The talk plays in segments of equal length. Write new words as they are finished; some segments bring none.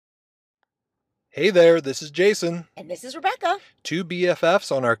Hey there, this is Jason. And this is Rebecca. Two BFFs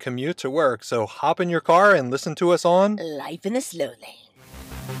on our commute to work, so hop in your car and listen to us on Life in the Slow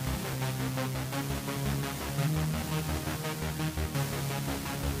Lane.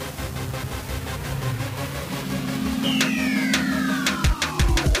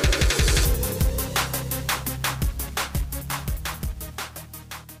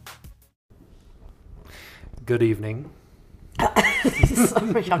 Good evening.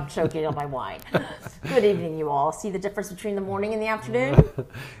 Sorry, I'm choking on my wine. Good evening, you all. See the difference between the morning and the afternoon?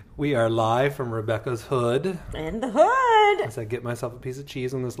 We are live from Rebecca's hood. In the hood. As I get myself a piece of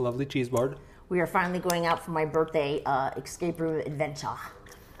cheese on this lovely cheese board. We are finally going out for my birthday escape room adventure.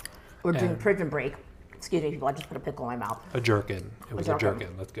 We're doing Prison Break. Excuse me, people, I just put a pickle in my mouth. A jerkin. It was a jerkin.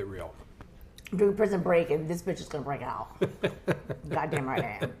 jerkin. Let's get real. I'm doing Prison Break, and this bitch is going to break out. Goddamn right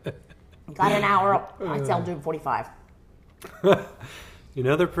I am. Got an hour up. I'd say I'll do 45. You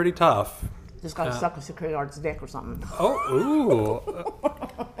know, they're pretty tough. Just got to suck a security guard's dick or something. Oh,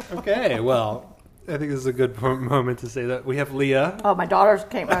 ooh. Okay, well, I think this is a good moment to say that we have Leah. Oh, my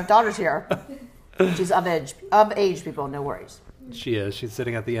daughter's here. She's of age, people, no worries. She is. She's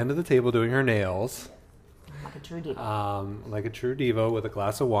sitting at the end of the table doing her nails. Like a true diva. Like a true diva with a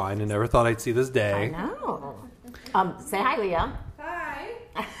glass of wine, and never thought I'd see this day. I know. Say hi, Leah. Hi.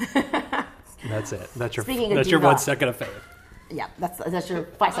 That's it. That's your Speaking of that's your diva. 1 second of fame. Yeah, that's your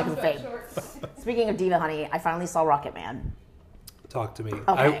 5 seconds of fame. Speaking of diva, honey, I finally saw Rocket Man. Talk to me.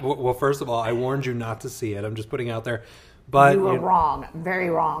 Okay. Well, first of all, I warned you not to see it. I'm just putting it out there. But You were wrong, very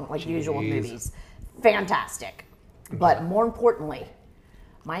wrong, like usual with movies. Fantastic. But more importantly,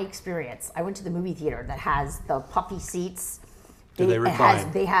 my experience, I went to the movie theater that has the puffy seats. Do they recline?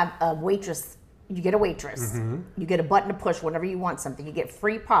 They have a waitress. You get a waitress. You get a button to push whenever you want something. You get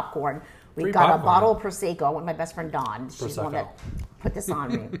free popcorn. We Free got popcorn. a bottle of Prosecco. I went with my best friend Dawn. She's the one Prosecco. that put this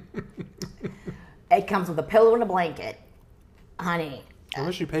on me. It comes with a pillow and a blanket. Honey, How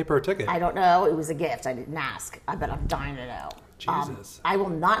much you pay per ticket? I don't know. It was a gift. I didn't ask. I bet I'm dying to know. Jesus. I will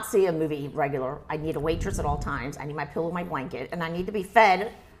not see a movie regular. I need a waitress at all times. I need my pillow, my blanket, and I need to be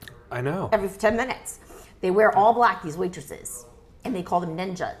fed I know. every 10 minutes. They wear all black, these waitresses, and they call them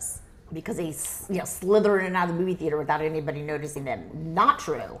ninjas because they slither in and out of the movie theater without anybody noticing them. Not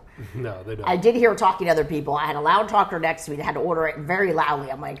true. No, they don't. I did hear her talking to other people. I had a loud talker next to me that had to order it very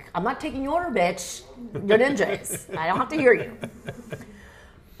loudly. I'm like, I'm not taking your order, bitch. You're ninjas. I don't have to hear you.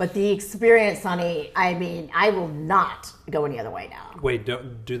 But the experience, honey, I mean, I will not go any other way now. Wait,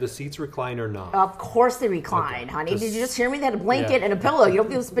 do the seats recline or not? Of course they recline, Okay. honey. Just- Did you just hear me? They had a blanket Yeah. and a pillow. You don't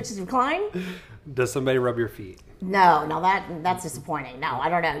think those bitches recline? Does somebody rub your feet? No, that's disappointing. No, I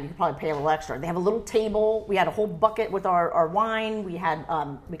don't know. You could probably pay a little extra. They have a little table. We had a whole bucket with our wine. We had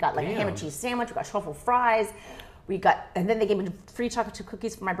we got like a ham and cheese sandwich. We got truffle fries. And then they gave me free chocolate chip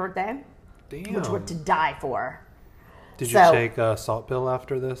cookies for my birthday, Damn. which were to die for. Did you So- take a salt pill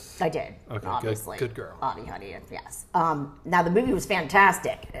after this? I did. Okay, obviously. good girl. Honey, yes. Now the movie was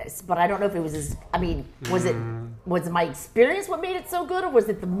fantastic, but I don't know if it was as. I mean, was my experience what made it so good, or was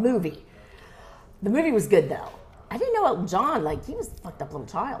it the movie? The movie was good though. I didn't know Elton John, like he was a fucked up little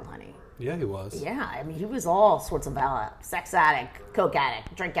child, honey. Yeah, he was. Yeah, I mean he was all sorts of sex addict, coke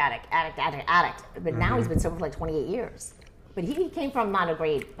addict, drink addict. But now he's been sober for like 28 years. But he came from not a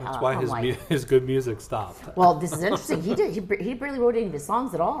great. That's why home life. his good music stopped. Well, this is interesting. He barely wrote any of his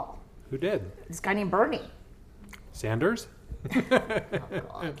songs at all. Who did? This guy named Bernie. Sanders? God.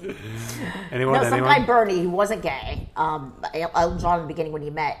 Anyone? No, some guy Bernie who wasn't gay. Elton John in the beginning when he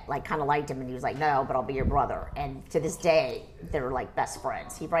met, like, kind of liked him, and he was like, "No, but I'll be your brother." And to this day, they're like best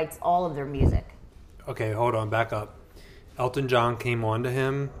friends. He writes all of their music. Okay, hold on, back up. Elton John came on to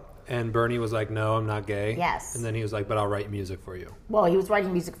him, and Bernie was like, "No, I'm not gay." Yes. And then he was like, "But I'll write music for you." Well, he was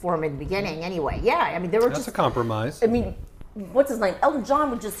writing music for him in the beginning, anyway. Yeah, I mean, they were That's just. a compromise. I mean, what's his name? Elton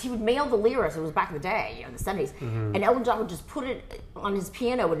John he would mail the lyrics. It was back in the day, in the 70s. Mm-hmm. And Elton John would just put it on his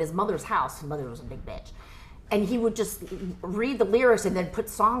piano in his mother's house. His mother was a big bitch. And he would just read the lyrics and then put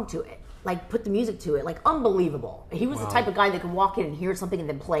song to it. Like, put the music to it. Like, unbelievable. He was the type of guy that could walk in and hear something and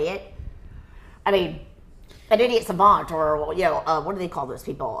then play it. I mean, an idiot savant or, what do they call those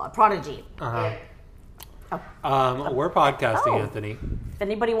people? A prodigy. Uh-huh. We're podcasting, Oh. Anthony. If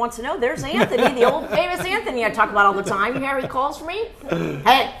anybody wants to know, there's Anthony, the old famous Anthony I talk about all the time. You hear he calls for me?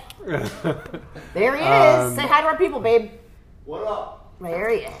 Hey, there he is. Say hi to our people, babe. What up? There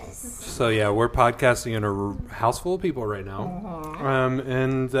he is. So yeah, we're podcasting in a house full of people right now.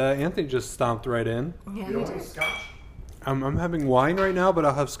 And Anthony just stomped right in. Yeah, You want scotch? I'm having wine right now, but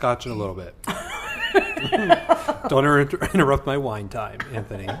I'll have scotch in a little bit. Don't interrupt my wine time,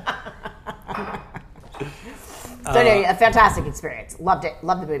 Anthony. So anyway, a fantastic experience. Loved it.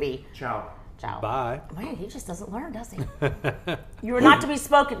 Loved the movie. Ciao. Ciao. Bye. Man, he just doesn't learn, does he? You are not to be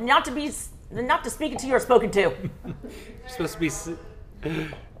spoken, not to speak until you are spoken to. You're supposed to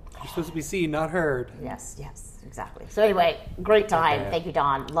be seen, not heard. Yes, exactly. So anyway, great time. Okay. Thank you,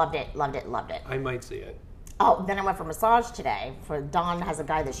 Dawn. Loved it. I might see it. Oh, then I went for massage today. For Dawn has a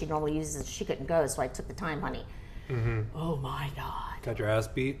guy that she normally uses. She couldn't go, so I took the time, honey. Mm-hmm. Oh my God. Got your ass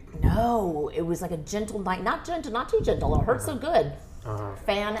beat? No, it was like a gentle night. Not gentle, not too gentle. It hurt so good.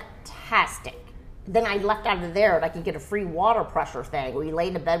 Fantastic. Then I left out of there and I could get a free water pressure thing where you lay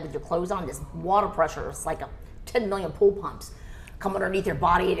in the bed with your clothes on. This water pressure is like 10 million pool pumps come underneath your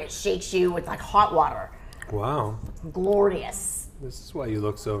body and it shakes you with like hot water. Wow. Glorious. This is why you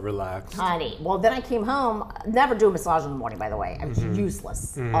look so relaxed. Honey. Well, then I came home. Never do a massage in the morning, by the way. I was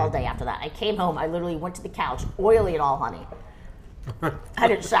useless all day after that. I came home. I literally went to the couch, oily and all, honey. I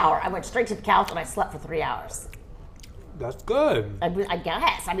didn't shower. I went straight to the couch and I slept for 3 hours. That's good. I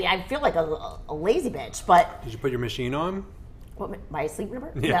guess. I mean, I feel like a lazy bitch, but... Did you put your machine on? What, my sleep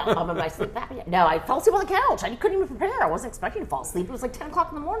number? Yeah. No, my sleep apnea. No, I fell asleep on the couch. I couldn't even prepare. I wasn't expecting to fall asleep. It was like 10 o'clock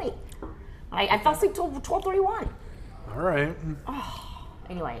in the morning. I fell asleep till 12:31. All right.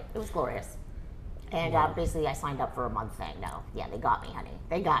 Anyway, it was glorious. And basically, I signed up for a month thing. No, yeah, they got me, honey.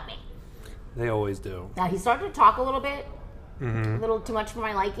 They got me. They always do. Now, he started to talk a little bit. A little too much for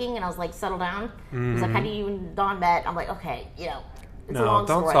my liking, and I was like, settle down. He was like, how do you and Dawn met? I'm like, okay, it's a No, long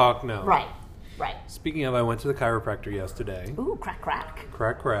don't story. talk, no. Right. Speaking of, I went to the chiropractor yesterday. Ooh, crack.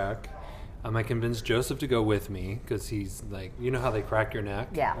 Crack. I convinced Joseph to go with me because he's like, you know how they crack your neck?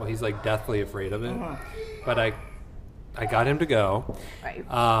 Yeah. Well, he's like deathly afraid of it. But I got him to go. Right.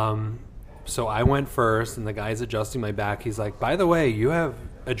 So I went first, and the guy's adjusting my back. He's like, by the way, you have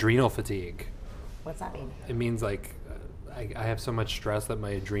adrenal fatigue. What's that mean? It means like I have so much stress that my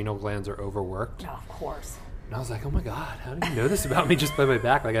adrenal glands are overworked. No, of course. And I was like, oh my God, how do you know this about me just by my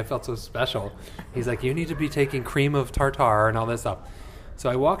back? Like, I felt so special. He's like, you need to be taking cream of tartar and all this stuff. So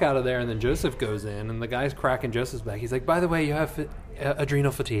I walk out of there, and then Joseph goes in, and the guy's cracking Joseph's back. He's like, by the way, you have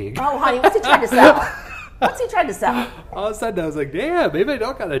adrenal fatigue. Oh, honey, what's he trying to sell? All of a sudden, I was like, damn, maybe I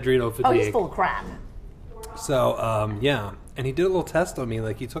don't got adrenal fatigue. Oh, he's full of crap. So, yeah. And he did a little test on me.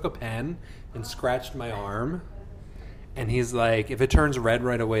 Like, he took a pen and scratched my arm. And he's like, if it turns red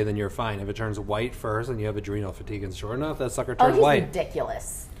right away, then you're fine. If it turns white first, then you have adrenal fatigue. And sure enough, that sucker turned he's white.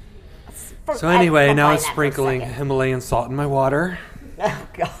 ridiculous. So anyway, now I'm sprinkling Himalayan salt in my water. Oh,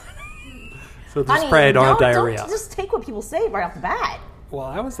 God. So just pray I don't have diarrhea. Don't just take what people say right off the bat. Well,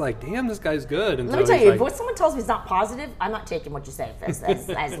 I was like, damn, this guy's good. Let me tell you, if someone tells me it's not positive, I'm not taking what you say as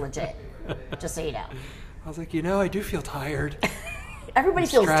legit. Just so you know. I was like, I do feel tired. Everybody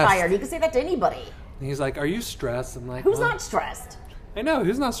feels tired. You can say that to anybody. And he's like, are you stressed? I'm like, who's not stressed? I know,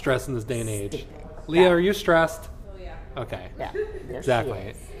 who's not stressed in this day and age? Stupid. Leah, Yeah. are you stressed? Oh, yeah. Okay. Yeah. There Exactly. she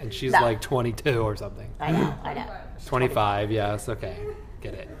is. And she's No. like 22 or something. I know. 25, yes, okay.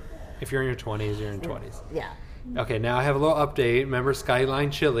 Get it. If you're in your 20s, you're in your 20s. Yeah. Okay, now I have a little update. Remember Skyline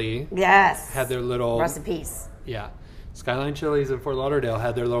Chili Yes. had their little... Rest in peace. Yeah. Skyline Chili's in Fort Lauderdale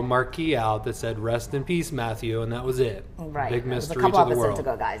had their little marquee out that said, rest in peace, Matthew, and that was it. Right. Big It was mystery a couple to the episodes world.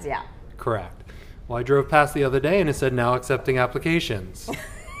 ago, guys. Yeah. Correct. Well, I drove past the other day and it said now accepting applications.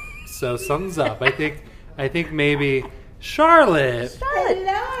 So something's up. I think maybe Charlotte.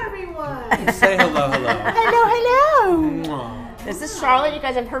 Hello, everyone. Say hello. Hello. This is Charlotte. You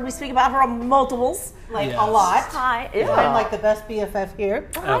guys have heard me speak about her on multiples. Like Yes. a lot. Hi. I'm like the best BFF here.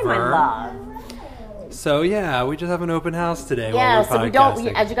 Hi, my Ever. love. So yeah, we just have an open house today. Yeah, while so we're we don't,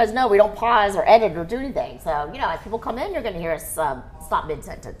 podcasting. as you guys know, we don't pause or edit or do anything. So, as people come in, you're going to hear us stop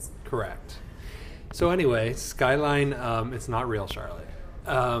mid-sentence. Correct. So anyway, Skyline, it's not real Charlotte.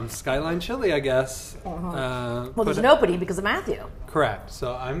 Skyline Chili, I guess. Well, there's an opening because of Matthew. Correct.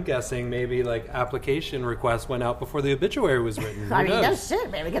 So I'm guessing maybe like application requests went out before the obituary was written. Who I mean, no knows?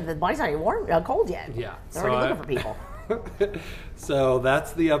 shit, man, because the body's not even cold yet. Yeah. They're already looking for people. So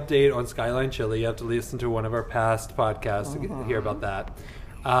that's the update on Skyline Chili. You have to listen to one of our past podcasts to hear about that.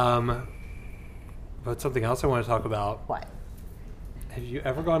 But something else I want to talk about. What? Have you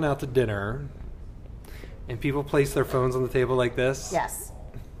ever gone out to dinner and people place their phones on the table like this? Yes.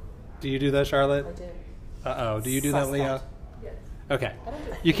 Do you do that, Charlotte? I do. Uh-oh. Do you do that, Suspect. Leah? Yes. Okay.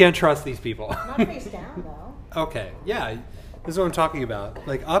 You can't trust these people. Not face down, though. Okay. Yeah. This is what I'm talking about.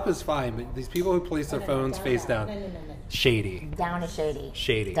 Like, up is fine, but these people who place their phones face down, No. shady. Down is shady.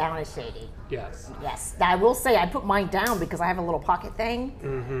 Shady. Down is shady. Yes. Yes. Now, I will say I put mine down because I have a little pocket thing,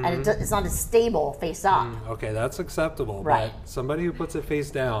 and it's not as stable face up. Okay, that's acceptable. Right. But somebody who puts it face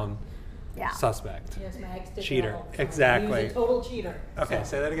down, Yeah. Suspect. Yes, my ex did Cheater. that all the time. Exactly. He was a total cheater. Okay,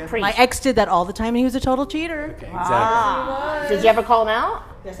 say that again. Preach. My ex did that all the time, and he was a total cheater. Okay, exactly. Ah. Did you ever call him out?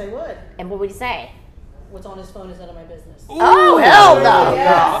 Yes, I would. And what would he say? What's on his phone is none of my business. Oh, hell no.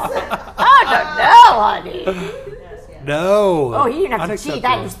 Oh, no, honey. Yes, yes. No. Oh, he didn't have to cheat.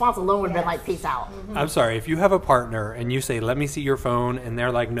 That Unacceptable. response alone would have been like, peace out. I'm sorry. If you have a partner and you say, "Let me see your phone," and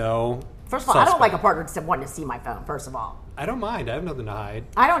they're like, "No." First of all, I don't suspect. like a partner wanting to see my phone, first of all. I don't mind. I have nothing to hide.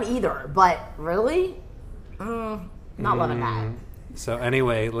 I don't either, but really? Not loving that. So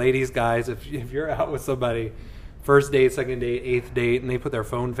anyway, ladies, guys, if you're out with somebody, first date, second date, eighth date, and they put their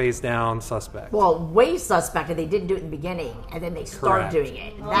phone face down, suspect. Well, way suspect if they didn't do it in the beginning and then they start Correct. doing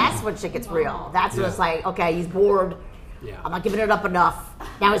it. That's when shit gets real. That's when Yeah. it's like, okay, he's bored. Yeah. I'm not giving it up enough.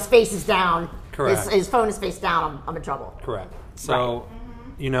 Now his face is down. Correct. His phone is face down. I'm in trouble. Correct. So,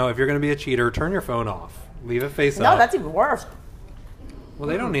 if you're going to be a cheater, turn your phone off. Leave it face No, up. that's even worse. Well,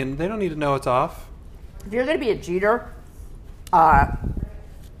 they don't need to know it's off. If you're going to be a cheater, I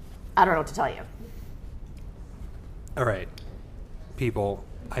don't know what to tell you. All right, people,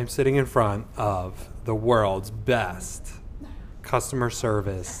 I'm sitting in front of the world's best customer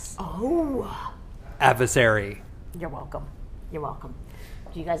service Oh, adversary. you're welcome. You're welcome.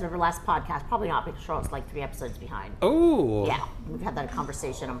 Do you guys remember last podcast? Probably not, because Charlotte's like 3 episodes behind. Oh. Yeah, we've had that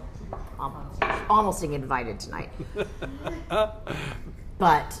conversation. I'm almost getting invited tonight.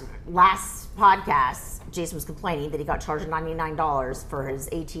 But last podcast, Jason was complaining that he got charged $99 for his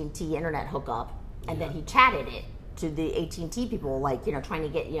AT&T internet hookup, and then he chatted it to the AT&T people, like, trying to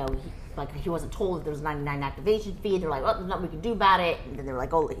get, like he wasn't told that there was a $99 activation fee. They're like, well, there's nothing we can do about it. And then they were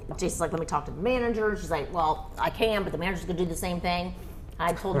like, oh, Jason's like, let me talk to the manager. She's like, well, I can, but the manager's going to do the same thing.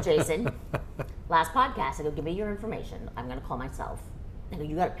 I told Jason last podcast, I go, give me your information. I'm going to call myself. I go,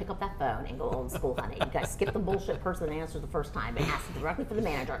 you got to pick up that phone and go old school, honey. You got to skip the bullshit person that answers the first time and ask directly for the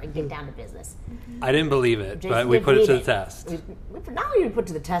manager and get down to business. I didn't believe it, Jason but we did put it read to the test. Not only did we put it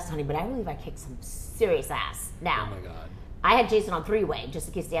to the test, honey, but I believe I kicked some serious ass. Now, Oh my God. I had Jason on three-way just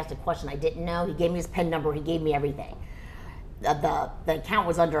in case he asked a question I didn't know. He gave me his PIN number. He gave me everything. The account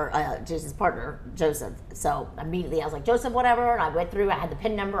was under Jason's partner, Joseph. So immediately I was like, Joseph, whatever. And I went through. I had the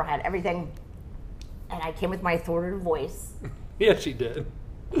PIN number. I had everything. And I came with my authoritative voice. Yeah, she did.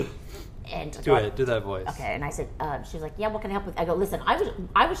 And Do it. Do that voice. Okay, and I said, she was like, yeah, what can I help with? I go, listen,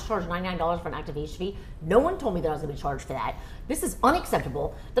 I was charged $99 for an activation fee. No one told me that I was going to be charged for that. This is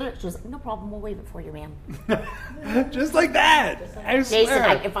unacceptable. Then she was like, no problem, we'll waive it for you, ma'am. Just like that. I Jason,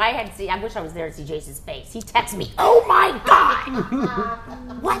 swear. if I had seen, I wish I was there to see Jason's face. He texted me, oh my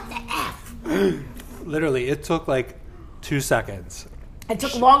God! What the F? Literally, it took like 2 seconds. It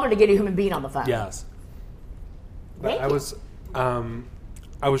took longer to get a human being on the phone. Yes. But Thank I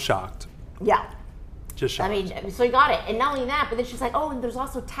you. was shocked. Yeah. Just shocked. I mean, so he got it. And not only that, but then she's like, oh, and there's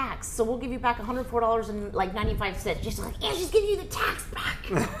also tax. So we'll give you back $104 and like 95 cents. Just like, yeah, she's giving you the tax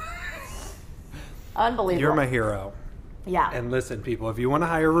back. Unbelievable. You're my hero. Yeah. And listen, people, if you want to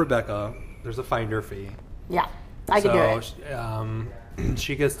hire Rebecca, there's a finder fee. Yeah. I can do it.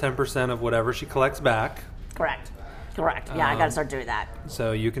 She gets 10% of whatever she collects back. Correct. Yeah, I got to start doing that.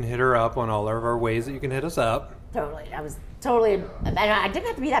 So you can hit her up on all of our ways that you can hit us up. Totally. I was totally, and I didn't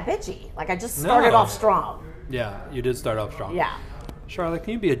have to be that bitchy. Like, I just started No. off strong. Yeah, you did start off strong. Yeah. Charlotte,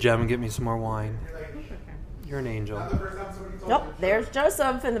 can you be a gem and get me some more wine? You're an angel. Nope. There's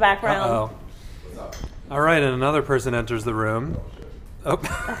Joseph in the background. Uh-oh. All right, and another person enters the room. Oh,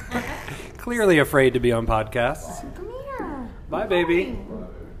 clearly afraid to be on podcasts. Come here. Bye, baby.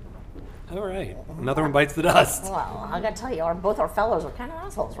 All right, another one bites the dust. Well, I got to tell you, both our fellows are kind of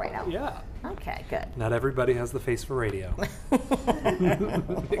assholes right now. Yeah. Okay, good. Not everybody has the face for radio.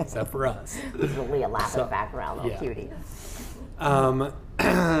 Except for us. There's Leah laughing So- in the background, little yeah. cutie.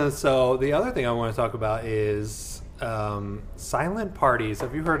 So the other thing I want to talk about is silent parties.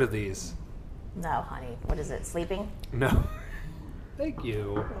 Have you heard of these? No, honey. What is it? Sleeping? No. Thank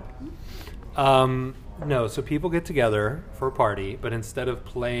you. No, so people get together for a party, but instead of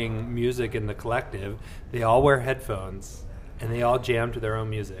playing music in the collective, they all wear headphones and they all jam to their own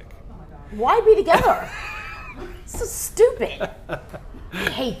music. Why be together? So stupid. I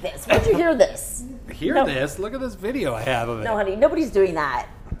hate this. Where'd you hear this? Hear No. this? Look at this video I have of it. No, honey. Nobody's doing that.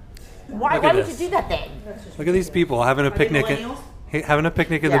 Why Look at would you this. do that then? Look at these people having a they picnic. millennials? Having a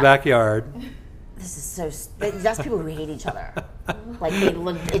picnic in the Yeah. backyard. This is so. That's people who hate each other. Like they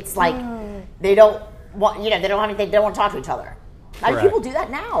look. It's like they don't want. They don't have anything. They don't want to talk to each other. I mean, Correct. people do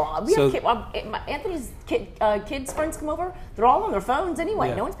that now. We So- have Anthony's kids' friends come over. They're all on their phones anyway.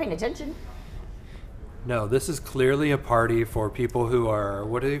 Yeah. No one's paying attention. No, this is clearly a party for people who are,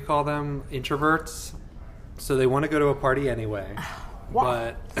 what do you call them? Introverts. So they want to go to a party anyway.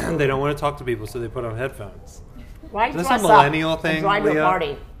 What? but they don't want to talk to people, so they put on headphones. Why Is this dress a up millennial and thing, drive to a Leah?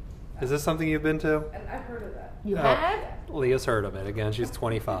 party? Is this something you've been to? I've heard of that. You Oh, have? Leah's heard of it. Again, she's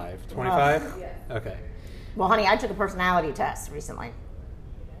 25. 25? Yes. Okay. Well, honey, I took a personality test recently.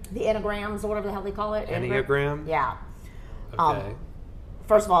 The Enneagrams, or whatever the hell they call it. Enneagram? Yeah. Okay.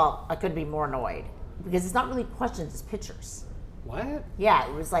 First of all, I couldn't be more annoyed because it's not really questions, it's pictures. What? Yeah,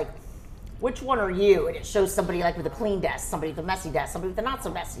 it was like, which one are you? And it shows somebody like with a clean desk, somebody with a messy desk, somebody with a not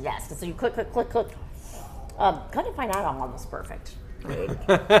so messy desk. And so you click, click, click, click. Kind of find out I'm almost perfect. Right?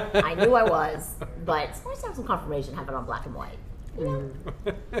 I knew I was, but it's nice to have some confirmation, have it on black and white. You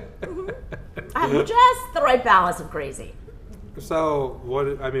know? I have just the right balance of crazy. So, what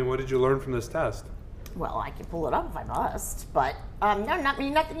did you learn from this test? Well, I can pull it up if I must, but no, nothing.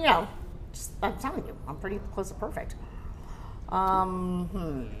 You know, just, I'm telling you, I'm pretty close to perfect. I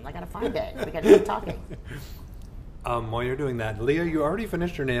gotta find it. We gotta keep talking. While you're doing that, Leah, you already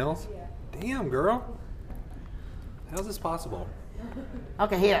finished your nails? Yeah. Damn, girl. How's this possible?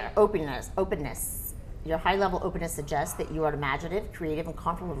 Okay, here, openness. Your high-level openness suggests that you are imaginative, creative, and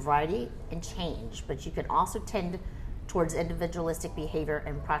comfortable with variety and change, but you can also tend towards individualistic behavior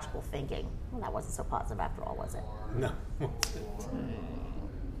and practical thinking. Well, that wasn't so positive after all, was it? No.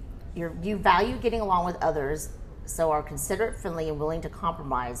 You value getting along with others, so are considerate, friendly, and willing to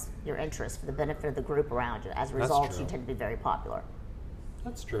compromise your interests for the benefit of the group around you. As a That's result, true. you tend to be very popular.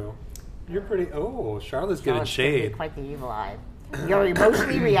 That's true. You're pretty. Oh, Charlotte's giving Charlotte's giving me shade. quite the evil eye. You're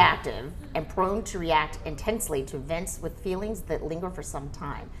emotionally reactive and prone to react intensely to events with feelings that linger for some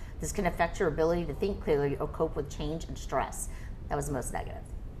time. This can affect your ability to think clearly or cope with change and stress. That was the most negative.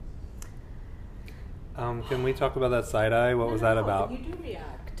 Can we talk about that side eye? What was that No, about? You do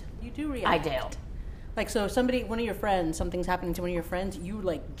react. You do react. I do. Like, so if one of your friends, something's happening to one of your friends, you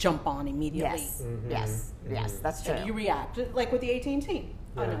like jump on immediately. Yes, yes, that's true. Like, you react. Like with the AT&T.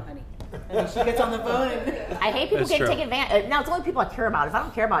 Oh, no, honey. And then she gets on the phone and... I hate people That's getting true. taken advantage. Now, it's only people I care about. If I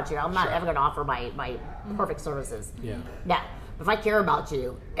don't care about you, I'm not Sure. ever going to offer my perfect services. Yeah. Now, if I care about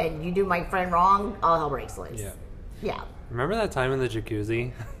you and you do my friend wrong, all hell breaks loose. Yeah. Yeah. Remember that time in the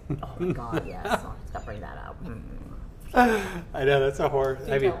jacuzzi? Oh my God, yes. Oh, it's got to bring that up. I know, that's a horror.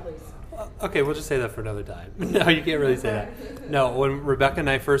 I mean, Detail, please. okay, we'll just say that for another time. No, you can't really say that. No, when Rebecca and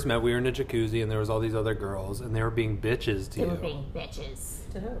I first met, we were in a jacuzzi, and there was all these other girls, and they were being bitches to They were you. being bitches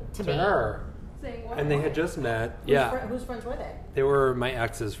To who? to To me. her. Saying what? And they had just met. Yeah. Whose friends were they? They were my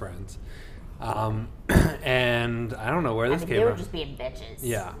ex's friends. And I don't know where I this mean, came they were from. just being bitches.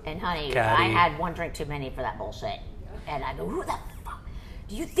 Yeah. And honey, Catty. I had one drink too many for that bullshit. And I go, who the fuck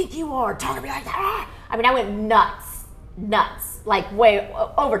do you think you are talking to me like that? Ah! I mean, I went nuts, like way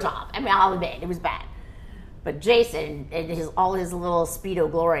over top. I mean, I'll admit, it was bad. But Jason, in all his little Speedo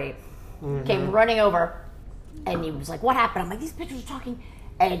glory, came running over, and he was like, what happened? I'm like, these bitches are talking.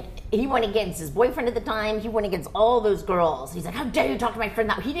 And he went against his boyfriend at the time. He went against all those girls. He's like, how dare you talk to my friend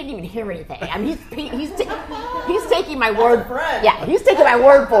that? He didn't even hear anything. I mean, he's taking my word. friend. Yeah, he's taking my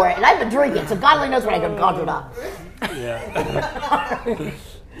word for it. And I've been drinking, so God only knows what I could conjured up. Yeah.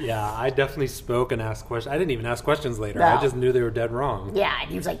 Yeah, I definitely spoke and asked questions. I didn't even ask questions later. No. I just knew they were dead wrong. Yeah, and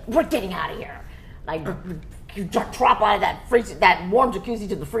he was like, we're getting out of here. Like, you drop out of that warm jacuzzi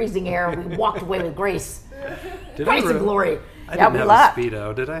to the freezing air. We walked away with grace. Did Grace really- and glory. I Yeah, didn't we have left. a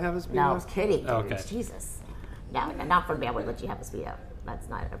Speedo. Did I have a Speedo? No, I was kidding. Oh, okay. Jesus. No, not for me. I would let you have a Speedo. That's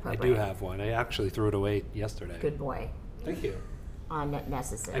not I appropriate. do have one. I actually threw it away yesterday. Good boy. Thank you.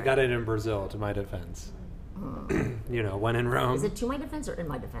 Unnecessary. I got it in Brazil, to my defense. You know, when in Rome. Is it to my defense or in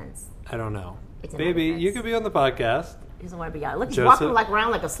my defense? I don't know. It's in my Baby, defense. you could be on the podcast. He doesn't want to be out. Look, he's Joseph? walking like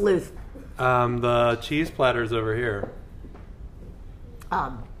around like a sleuth. The cheese platter's over here.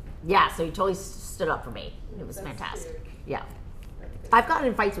 Yeah, so he totally stood up for me. It was fantastic. Yeah. I've gotten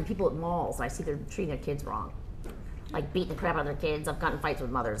in fights with people at malls, and I see they're treating their kids wrong. Like beating the crap out of their kids. I've gotten in fights with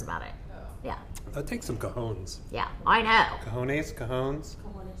mothers about it. Yeah. That takes some cojones. Yeah, I know. Cojones? Cojones?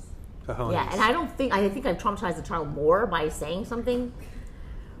 Yeah, and I think I've traumatized the child more by saying something,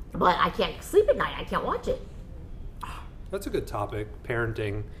 but I can't sleep at night. I can't watch it. That's a good topic.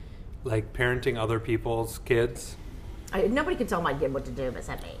 Parenting. Like parenting other people's kids. Nobody can tell my kid what to do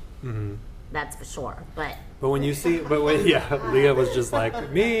except me. Mm-hmm. That's for sure. But But when you see, yeah, Leah was just like,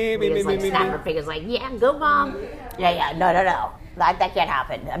 me, Leah's like snapping her fingers like, yeah, go mom. Yeah, no. That can't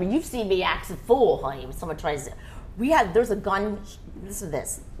happen. I mean, you've seen me act a fool, honey, when someone tries to. There's a gun, listen to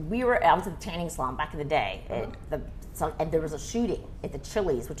this. I was at the tanning salon back in the day, and there was a shooting at the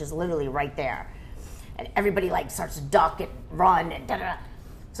Chili's, which is literally right there. And everybody like starts to duck and run and da-da-da.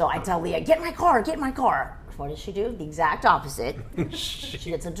 So I tell Leah, get in my car. What does she do? The exact opposite. She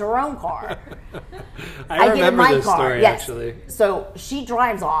gets into her own car. I get in remember my this car. story, Yes. actually. So she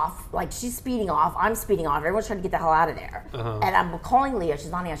drives off, like she's speeding off. I'm speeding off. Everyone's trying to get the hell out of there. And I'm calling Leah.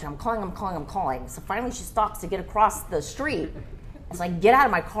 She's not answering. I'm calling. So finally she stops to get across the street. So I get out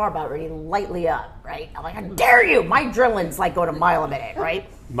of my car about ready to light Leah up, right? I'm like, how dare you? My adrenaline's like going a mile a minute, right?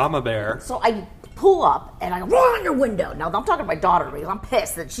 Mama Bear. So I pull up and I go, roll on your window. Now I'm talking to my daughter because I'm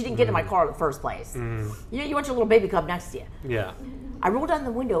pissed that she didn't get in my car in the first place. You know, you want your little baby cub next to you. Yeah. I roll down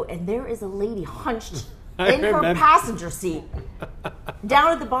the window and there is a lady hunched I in her remember. passenger seat,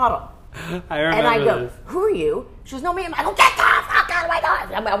 down at the bottom. I remember And I go, this. who are you? She goes, no, ma'am. I go, get the fuck out of my car.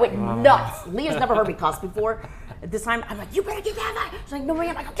 I mean, I went nuts. Leah's never heard me cuss before. At this time, I'm like, you better get down there. She's like, no,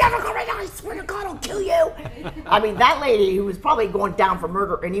 ma'am. I go, get out of the car right now. I swear to God, I'll kill you. I mean, that lady, who was probably going down for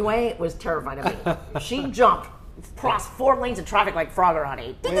murder anyway, was terrified of me. She jumped, crossed 4 lanes of traffic like Frogger,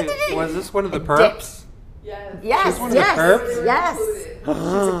 honey. Wait, was this one of the And perps? dipped. Yes. Yes, She's one of the yes, perps? yes. Included.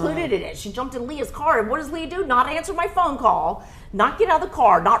 She's included in it. She jumped in Leah's car, and what does Leah do? Not answer my phone call, not get out of the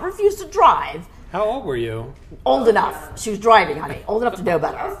car, not refuse to drive. How old were you? Old enough. She was driving, honey. Old enough to know I was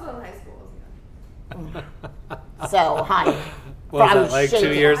better. still in high school. So, honey. What was I that, like 2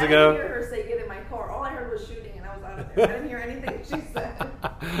 shaking. years I ago? didn't hear her say get in my car. All I heard was shooting, and I was out of there. I didn't hear anything she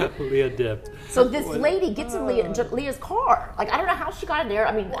said. Leah dipped. So this lady gets in Leah's car. Like, I don't know how she got in there.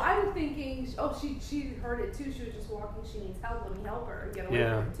 I mean, Well, I'm thinking, she heard it too. She was just walking. She needs help. Let me help her and get away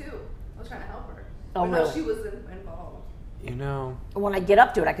Yeah. from it too. I was trying to help her. Oh, I know really? she was involved. You know, when I get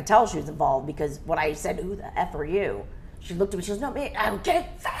up to it, I could tell she was involved because when I said, who the F are you? She looked at me, she goes, no, man, I'm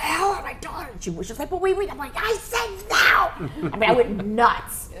get the hell out of my daughter. She was just like, but wait. I'm like, I said no. I mean, I went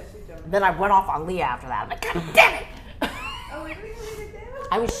nuts. Yes, she jumped. Then I went off on Leah after that. I'm like, God damn it. Oh, wait, leave it down.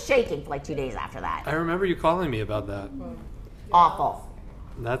 I was shaking for like 2 days after that. I remember you calling me about that. Awful.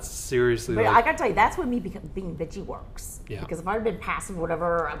 That's seriously But I like, gotta tell you, that's when me being bitchy works. Yeah. Because if I'd been passive or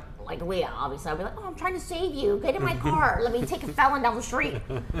whatever, like Leah, obviously, I'd be like, oh, I'm trying to save you. Get in my car. Let me take a felon down the street.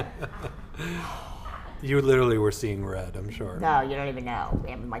 you literally were seeing red, I'm sure. No, you don't even know.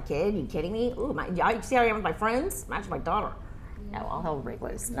 Man, with my kid, you kidding me? Ooh, you see how I am with my friends? Imagine my daughter. No, all hell break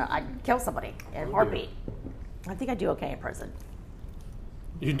loose. No, I'd kill somebody in a heartbeat. I think I do okay in prison.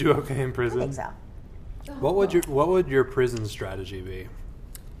 You do okay in I prison? think so. What would your prison strategy be?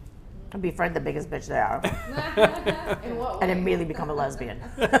 I'd befriend the biggest bitch there In what way? and immediately become a lesbian.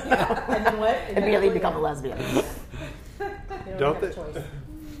 And then what? Immediately become a lesbian. Don't have a they- choice.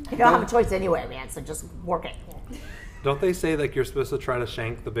 You don't have a choice anyway, man, so just work it. Don't they say like you're supposed to try to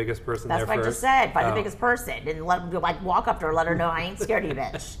shank the biggest person That's there what first? I just said. Find Oh. the biggest person and like walk up to her, let her know I ain't scared of you,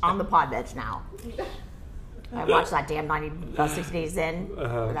 bitch. I'm the pod bitch now. I watched that damn 60 Days In,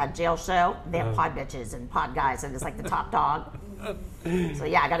 that jail show. They have pod bitches and pod guys, and it's like the top dog. So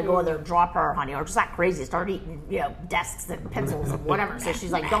yeah, I got to go in there and drop her, honey, or just act crazy, start eating, desks and pencils and whatever. So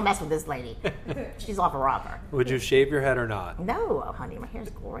she's like, "Don't mess with this lady. She's off a rocker." Would you shave your head or not? No, honey, my hair's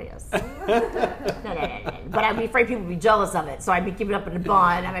glorious. No. But I'd be afraid people would be jealous of it, so I'd be keeping it up in a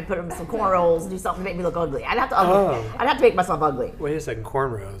bun. I might put them in some cornrows and do something to make me look ugly. I'd have to make myself ugly. Wait a second,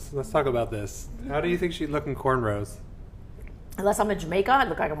 cornrows. Let's talk about this. How do you think she'd look in cornrows? Unless I'm in Jamaica, I'd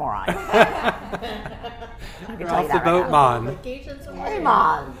look like a moron. I can tell Off you the that boat, right now. man. Vacation somewhere. Hey,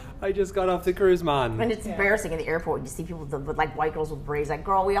 Mom. I just got off the cruise, man. And it's embarrassing in the airport. You see people with like white girls with braids. Like,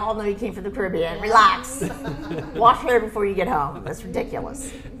 girl, we all know you came from the Caribbean. Relax. Wash hair before you get home. That's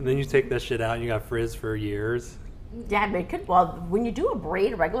ridiculous. And then you take that shit out and you got frizz for years. Yeah, but it could. Well, when you do a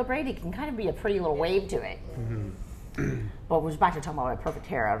braid, a regular braid, it can kind of be a pretty little wave to it. But we're back to talking about my perfect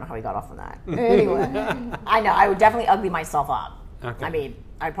hair. I don't know how we got off on that. Anyway, I know. I would definitely ugly myself up. Okay. I mean,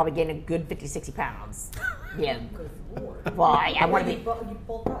 I'd probably gain a good 50, 60 pounds. Yeah. Well, I want to be. You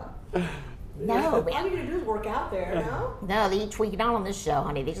bulk up. No, All man. you're gonna do is work out there, no? No, they eat Twinkie not on this show,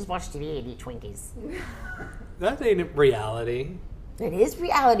 honey. They just watch TV and eat Twinkies. That ain't reality. It is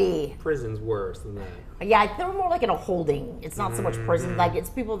reality. Prison's worse than that. Yeah, they're more like in a holding. It's not so much prison. Like, it's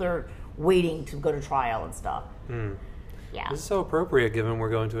people that are waiting to go to trial and stuff. Yeah. This is so appropriate given we're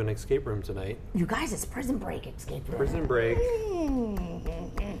going to an escape room tonight. You guys, it's Prison Break escape room. Prison break.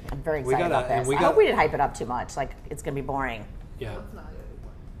 I'm very We excited gotta- about and this. we I got- hope we didn't hype it up too much. Like, it's going to be boring. Yeah. It's not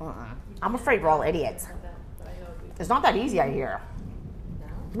gonna be fun. I'm afraid we're all idiots. But I know it'll be It's not that easy, I hear.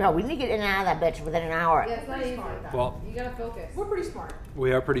 No, we need to get in and out of that bitch within an hour. Yeah, it's not easy. Well, You gotta focus. We're pretty smart.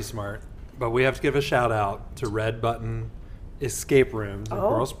 we are pretty smart, but we have to give a shout out to Red Button Escape Rooms in Oh.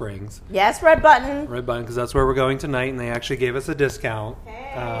 Coral Springs. Yes, Red Button. Red Button, because that's where we're going tonight, and they actually gave us a discount.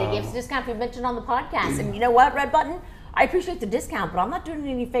 They gave us a discount if we mentioned on the podcast. And you know what, Red Button? I appreciate the discount, but I'm not doing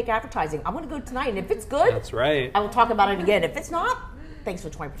any fake advertising. I'm going to go tonight, and if it's good, That's right. I will talk about it again. If it's not, Thanks for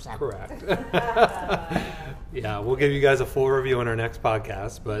 20%. Correct. Yeah, we'll give you guys a full review on our next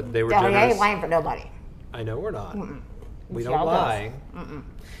podcast, but they were Yeah, I generous. ain't lying for nobody. I know we're not. We See don't how it lie.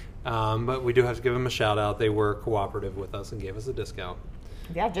 But we do have to give them a shout out. They were cooperative with us and gave us a discount.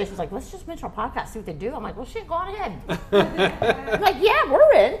 Yeah, Jason's like, let's just mention our podcast, see what they do. I'm like, well, shit, go on ahead. I'm like, yeah,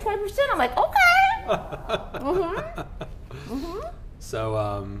 we're in 20%. I'm like, okay.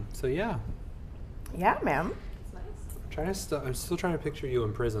 So yeah. Yeah, man. I'm still trying to picture you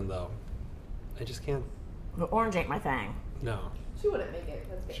in prison though. I just can't. The orange ain't my thing. No, She wouldn't make it.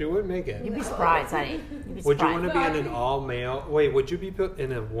 Let's be she wouldn't make it. You'd be surprised, honey. You'd be Would you surprised. want to be in an all male? Wait, would you be put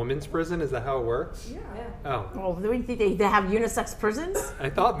in a woman's prison? Is that how it works? Yeah. Oh, Well, do you think they have unisex prisons? I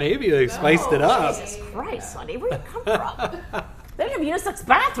thought maybe they spiced it up. Jesus Christ, honey, where do you come from? They don't have unisex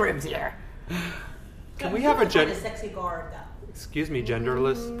bathrooms here. Can we have a Find gen? sexy guard though, Excuse me,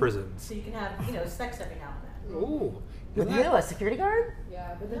 genderless prisons. so you can have sex every now and then. Ooh, With isn't you, that- a security guard?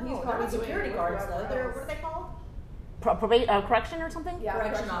 Yeah, but then No, he's they're probably not doing security it guards whoever though. They're else. what are they called? Correction or something? Yeah,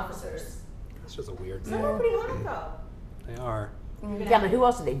 Correction officers. That's just a weird Some thing. are pretty hot though. They are. Yeah, but who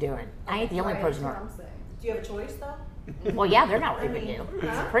else are they doing? I ain't the only Right, that's prisoner. what I'm saying. Do you have a choice though? Well, yeah, they're not raping you.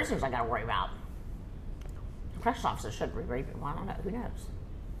 It's the prisoners I got to worry about. The corrections officers shouldn't be raping. Well, I don't know. Who knows?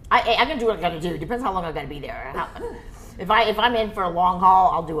 I'm gonna do what I gotta do. Depends how long I gotta be there. If I'm in for a long haul,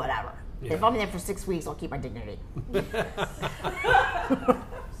 I'll do whatever. Yeah. If I'm in there for 6 weeks, I'll keep my dignity.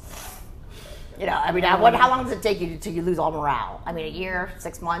 You know, I mean, how long does it take you till you lose all morale? I mean, a year,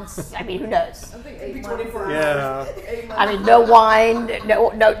 6 months? I mean, who knows? I think Maybe 8 months. 24 Yeah. 8 months. I mean, no wine,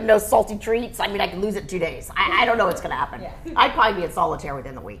 no salty treats. I mean, I could lose it in 2 days. I don't know what's gonna happen. Yeah. I'd probably be in solitaire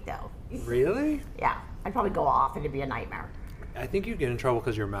within the week, though. Really? Yeah, I'd probably go off and it'd be a nightmare. I think you'd get in trouble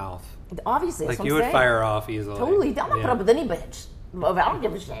because your mouth. Obviously, that's Like what you I'm would saying. fire off easily. Totally. I'm not putting up with any bitch. I don't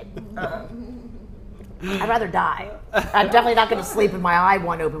give a shit. I'd rather die. I'm definitely not going to sleep with my eye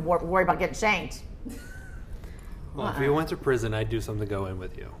one open, worry about getting shanked. Well, if you went to prison, I'd do something to go in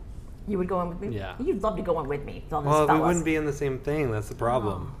with you. You would go in with me? Yeah. You'd love to go in with me. All these Well, we fellas. wouldn't be in the same thing. That's the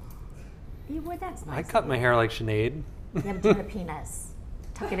problem. You would? That's nice. I cut my hair like Sinead. You have to do a penis.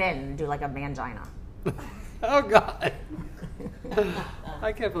 Tuck it in and do like a mangina. Oh God!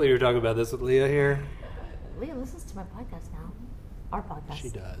 I can't believe you're talking about this with Leah here. Leah listens to my podcast now. Our podcast. She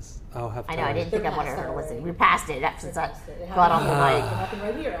does. Oh, have I know. I didn't think I wanted her to Past listen. that, We passed it since I It got on the happened- mic. It happened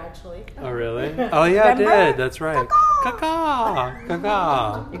right here actually. Oh really? Oh yeah, I Remember? did. That's right. Caca,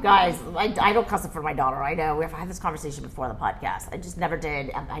 caca. You guys, I don't cuss in front of my daughter. I know. We've had this conversation before the podcast. I just never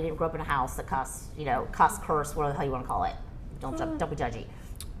did. I didn't grow up in a house that cuss, curse, whatever the hell you want to call it. Don't be judgy.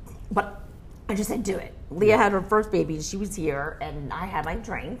 But I just said do it. Leah had her first baby, and she was here, and I had my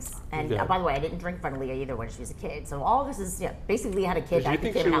drinks. And Okay. by the way, I didn't drink in front of Leah either when she was a kid. So all this is, basically Leah had a kid Did that you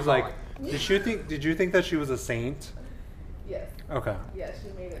think became she an was like? alcoholic. Did you think that she was a saint? Yes. Okay. Yeah, she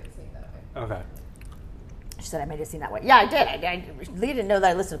made it seem that way. Okay. She said I made it seem that way. Yeah, I did. Leah didn't know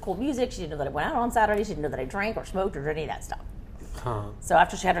that I listened to cool music. She didn't know that I went out on Saturday. She didn't know that I drank or smoked or did any of that stuff. Huh. So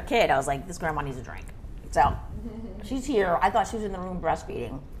after she had her kid, I was like, this grandma needs a drink. So she's here. I thought she was in the room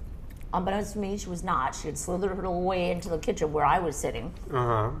breastfeeding. Unbeknownst to me, she was not. She had slithered her way into the kitchen where I was sitting. Uh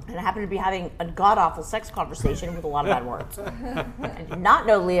huh. And I happened to be having a god-awful sex conversation with a lot of bad words. I did not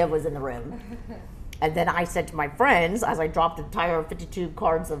know Leah was in the room. And then I said to my friends, as I dropped the entire 52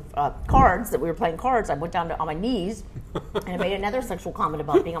 cards of cards that we were playing cards, I went down on my knees and I made another sexual comment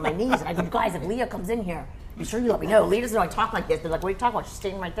about being on my knees. And I said, you guys, if Leah comes in here, be sure you let me know. Leah doesn't know I talk like this. They're like, what are you talking about? She's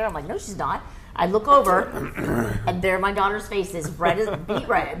standing right there. I'm like, no, she's not. I look over, and there my daughter's face is red as beet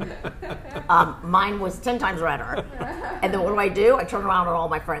red. Mine was 10 times redder. And then what do? I turn around on all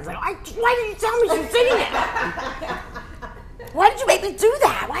my friends. I go, why did you tell me she was sitting there? Why did you make me do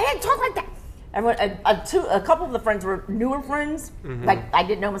that? Why did I talk like that? And a couple of the friends were newer friends. Like, I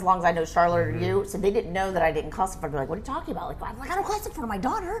didn't know them as long as I know Charlotte or you. So they didn't know that I didn't cuss in front of her. Like, what are you talking about? Like, I'm like, I don't cuss in front of my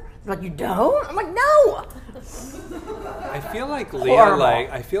daughter. They're like, you don't? I'm like, no. I feel like Horrible.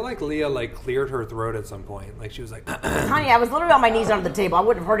 I feel like Leah cleared her throat at some point. Like she was like, Honey, I was literally on my knees under the table. I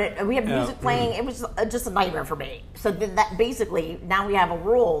wouldn't have heard it. We had Yeah. music playing. It was just a nightmare for me. So then that basically, now we have a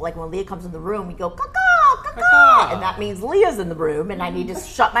rule. Like when Leah comes in the room, we go, caca, caca. Caca. And that means Leah's in the room, and I need to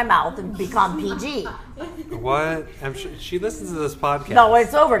shut my mouth and become PG. what? I'm sure she listens to this podcast. No,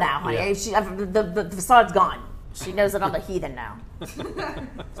 it's over now, honey. Yeah. The facade's gone. She knows that I'm a heathen now. As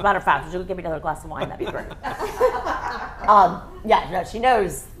a matter of fact, if you could give me another glass of wine, that'd be great. Yeah, no, she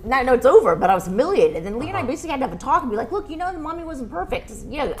knows. No, it's over, but I was humiliated. And then Leah and I basically had to have a talk and be like, look, the mommy wasn't perfect.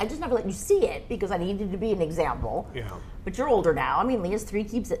 I just never let you see it because I needed to be an example. Yeah. But you're older now. I mean, Leah's three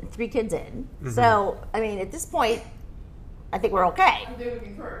kids in. So, I mean, at this point, I think we're okay. I'm doing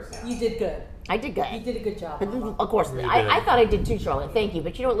looking first. Yeah. You did good. I did good. You did a good job. But Mama. of course, did. I thought I did too, Charlotte. Thank you.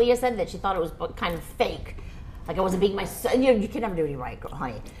 But you know what Leah said? That she thought it was kind of fake. Like I wasn't being my son. You can never do any right, girl,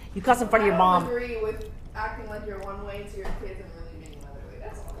 honey. You cuss in front of your I mom. don't agree with acting like you're one way to your kids and really being motherly.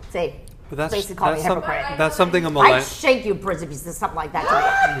 That's all. See, But that's basically call me a that's, hypocrite. that's something a I'd millennial. shake you, Prince, if you said something like that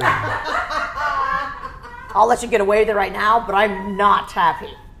to me. I'll let you get away with it right now, but I'm not happy.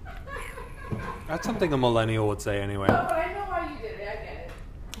 That's something a millennial would say anyway. No, but I know why you did it. I get it.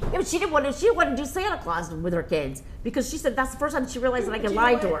 Yeah, but she didn't want to do Santa Claus with her kids because she said that's the first time she realized that I could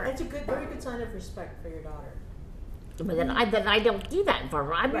lie to her. That's a very good sign of respect for your daughter. But then I don't do that for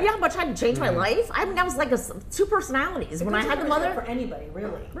her. I mean, you know how much I had to change my life? I mean, that was like two personalities. When I had the mother, for anybody,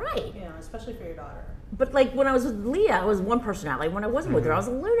 really. right. Yeah, especially for your daughter. But like when I was with Leah, I was one personality. When I wasn't with her, I was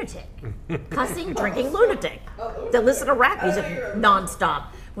a lunatic. Cussing, drinking lunatic. That listened to rap music nonstop.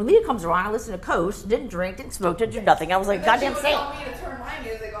 When Leah comes around, I listen to Coast, didn't drink, didn't smoke, didn't do nothing. I was like, goddamn She would tell saint. me to turn my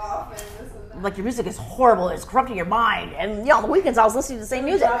music off and this and that. Like, your music is horrible, it's corrupting your mind. And on the weekends, I was listening to the same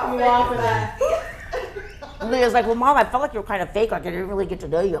music. Drop you off and then And Leah's like, well, Mom, I felt like you were kind of fake. Like, I didn't really get to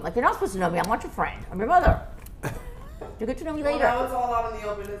know you. I'm like, you're not supposed to know me. I'm not your friend. I'm your mother. You'll get to know me Well, later. now it's all out in the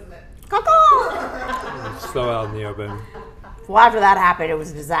open, isn't it? Caw-caw! So out in the open. Well, after that happened, it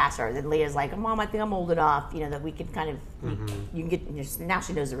was a disaster. Then Leah's like, Mom, I think I'm old enough, that we can kind of, you can get, now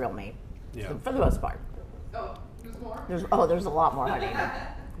she knows the real me. Yeah. For the most part. Oh, there's more? There's a lot more, honey.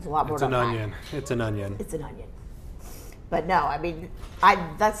 There's a lot more It's an than that. onion. It's an onion. It's an onion. But no, I mean, I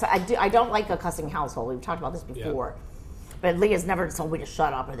don't like a cussing household. We've talked about this before. But Leah's never told me to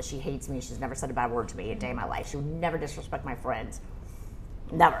shut up or that she hates me. She's never said a bad word to me a day in my life. She would never disrespect my friends.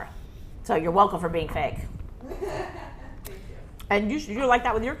 Never. So you're welcome for being fake. Thank you. And you're like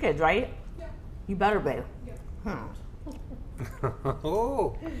that with your kids, right? Yeah. You better be. Yeah.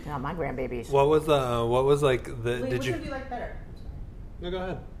 Oh. Yeah, my grandbabies. What was like the? Wait, Did which you? one do you like better? No, go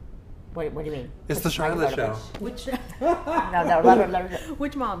ahead. What do you mean? It's the Charlotte show. Which No, let her.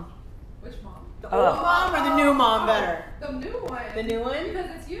 which mom? Which mom? The old mom or the new mom better? The new one. The new one? Because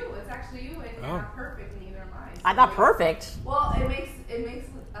it's you. It's actually you, and you're Oh. not perfect, neither am I. I'm not perfect. Well, it makes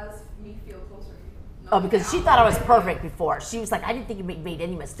me feel closer to you. Oh, because she thought I was perfect before. She was like, I didn't think you made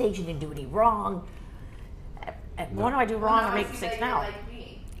any mistakes. You didn't do any wrong. What do I do wrong or make mistakes now? Like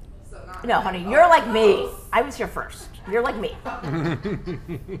me, so not No, honey, you're like me. I was here first. You're like me.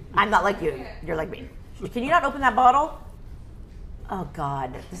 I'm not like you. You're like me. Can you not open that bottle? Oh,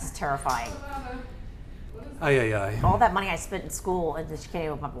 God. This is terrifying. Ay, ay, ay. All that money I spent in school, and she can't even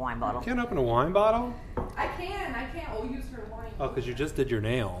open up a wine bottle. Can't open a wine bottle? I can. I'll use her wine. Oh, because you just did your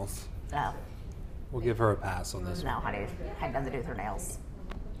nails. No, We'll give her a pass on this. no, honey. Had nothing to do with her nails.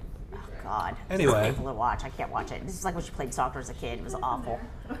 Oh, God. Anyway. This is painful to watch. I can't watch it. This is like when she played soccer as a kid. It was awful.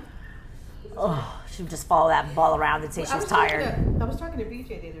 Oh, she would just follow that ball around and say she was tired. I was talking to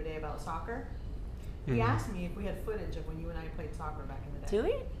BJ the other day about soccer. He Mm-hmm. asked me if we had footage of when you and I played soccer back in the day. Do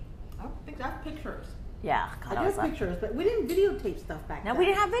we? I don't think I have pictures. Yeah. God, I I do was have like, pictures, but we didn't videotape stuff back no, then. we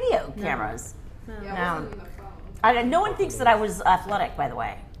didn't have video cameras. Yeah, it No. wasn't even a phone. No one thinks that I was athletic, by the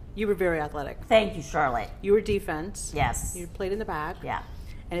way. You were very athletic. Thank you, Charlotte. You were defense. Yes. You played in the back. Yeah.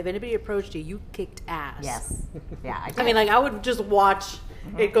 And if anybody approached you, you kicked ass. Yes. Yeah. I, did. I mean, like, I would just watch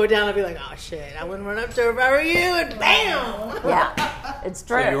it go down and be like, oh, shit. I wouldn't run up to her if I were you, and bam! yeah. It's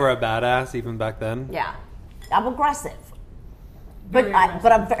true. So you were a badass even back then? Yeah. I'm aggressive. But Very I'm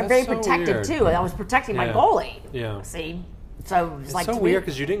very so protective weird. too. I was protecting my Yeah. goalie. Yeah. See? So it's It's like so to me- weird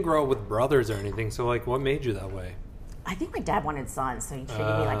because you didn't grow up with brothers or anything. So like, what made you that way? I think my dad wanted sons, so he treated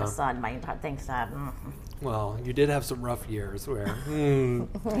me like a son. My entire thing said, Well, you did have some rough years where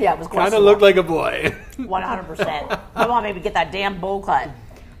yeah, it was kind of looked like a boy. 100%. My mom made me get that damn bowl cut.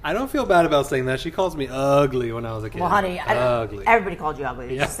 I don't feel bad about saying that. She calls me ugly when I was a kid. Well, honey, ugly. everybody called you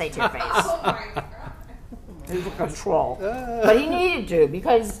ugly. Yeah. Just say it to your face. Oh my god. He's a control. But he needed to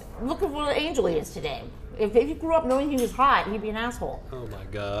because look at what Angel is today. If he grew up knowing he was hot, he'd be an asshole. Oh my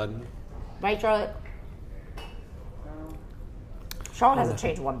god. Right, Charlotte? Charlotte hasn't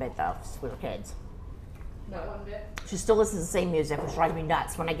changed one bit, though, since we were kids. Not one bit. She still listens to the same music, which drives me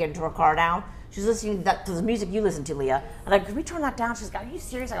nuts when I get into her car now. She's listening to the music you listen to, Leah. And like, can we turn that down? She's like, are you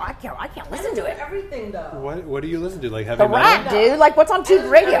serious? I go, I can't listen to it. Everything, though. What do you listen to? Like heavy The metal? rap, dude. Like, what's on tube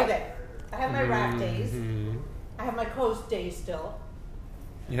radio? Everything. I have my rap days. I have my coast days still.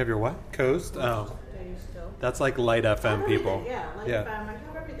 You have your what? Coast? Oh, Days still. that's like light FM Everything, people. Yeah, like if I have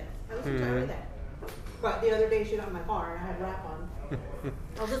everything. I listen to everything. But the other day, she got in my car and I had rap on.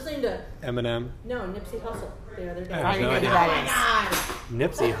 I was listening to Eminem, Nipsey Hussle the other day. I have no I don't idea. know who that is.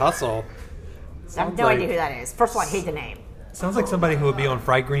 Nipsey Hussle. I have no idea who that is. First of all, I hate the name. Sounds like somebody who would be on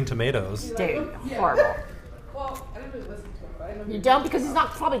fried green tomatoes. Dude, horrible. Well, I didn't really listen to You don't because he's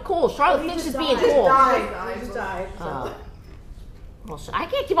not probably cool. Charlotte thinks she's being He just cool. died. He just died. So. Oh. Well, I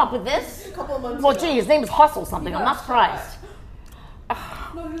can't keep up with this. A couple of months Well, ago. gee, his name is Hustle something. I'm not surprised.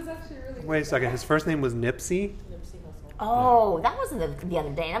 No, he was actually really Wait a second. His first name was Nipsey? Nipsey Hussle. Oh, that wasn't the other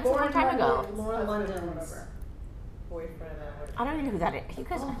day. That was a long time ago. Lauren London's boyfriend. I don't even know who that is. You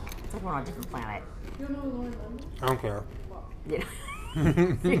guys are like we're on a different planet. You don't know Lauren London? I don't care. You,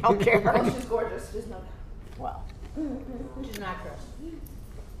 you don't care. She's gorgeous. Just know that. Well, She's an actress.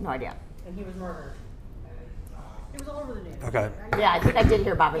 no idea. And he was murdered. It was all over the news. Okay. Yeah, I think I did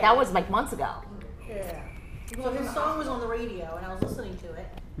hear about it. That was like months ago. Yeah. So his song was on the radio, and I was listening to it.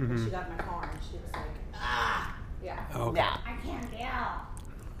 And she got in my car, and she was like, "Ah, Yeah. Okay. Yeah. I can't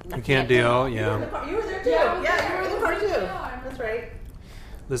deal." You can't deal. Yeah. You were there too. Yeah, I was Yeah, there. you were in the car too. Yeah. That's right.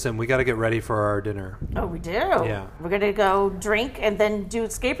 Listen, we got to get ready for our dinner. Oh, we do. Yeah. We're gonna go drink and then do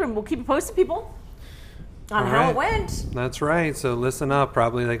escape room. We'll keep you posted, people, on All how it right. went. That's right. So listen up.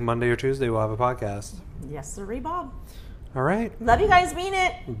 Probably like Monday or Tuesday we'll have a podcast. Yes, sir, Bob. All right. Love you guys. Mean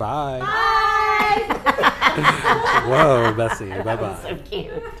it. Bye. Bye. Whoa, Bessie. Bye So bye.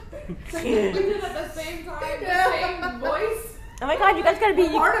 cute. We did it at the same time, the same voice. Oh my God, you guys gotta be.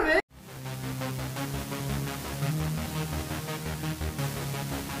 Part of it.